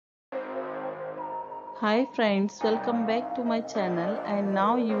Hi friends, welcome back to my channel and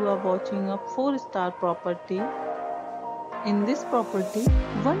now you are watching a 4-star property. In this property,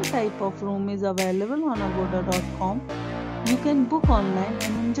 one type of room is available on agoda.com. You can book online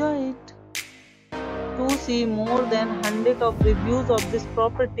and enjoy it. To see more than 100 of reviews of this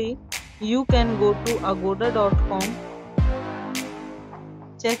property, you can go to agoda.com.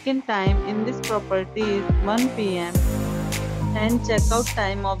 Check-in time in this property is 1 p.m. and checkout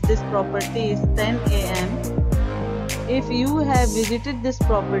time of this property is 10 a.m. If you have visited this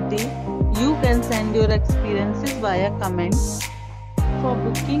property, you can send your experiences via comments. For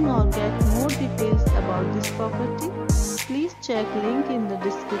booking or get more details about this property, please check link in the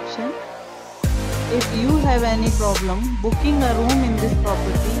description. If you have any problem booking a room in this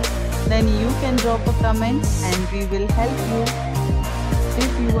property, then you can drop a comment and we will help you.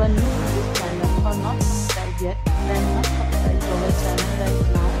 If you are new to this channel or not subscribed yet, then must subscribe to our channel right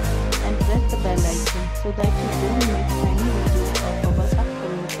now and press the bell icon so that you don't miss any video of our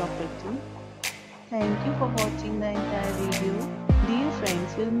upcoming property. Thank you for watching the entire video. Dear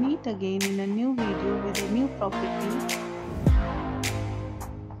friends, we'll meet again in a new video with a new property.